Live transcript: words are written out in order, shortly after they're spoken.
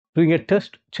During a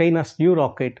test, China's new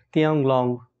rocket,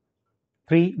 Tianlong-3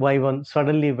 Y1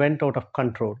 suddenly went out of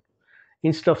control.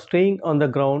 Instead of staying on the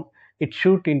ground, it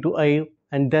shot into air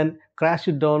and then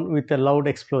crashed down with a loud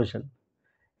explosion.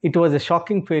 It was a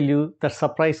shocking failure that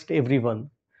surprised everyone.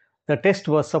 The test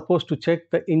was supposed to check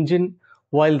the engine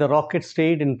while the rocket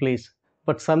stayed in place,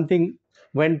 but something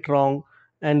went wrong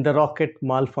and the rocket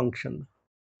malfunctioned.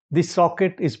 This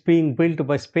rocket is being built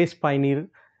by Space Pioneer,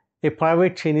 a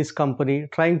private Chinese company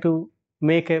trying to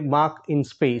make a mark in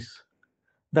space.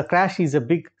 The crash is a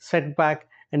big setback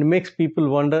and makes people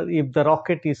wonder if the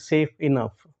rocket is safe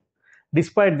enough.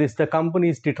 Despite this, the company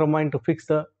is determined to fix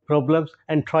the problems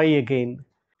and try again.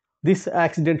 This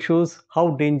accident shows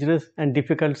how dangerous and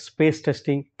difficult space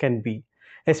testing can be,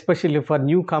 especially for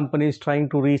new companies trying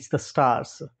to reach the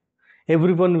stars.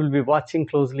 Everyone will be watching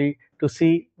closely to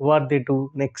see what they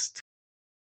do next.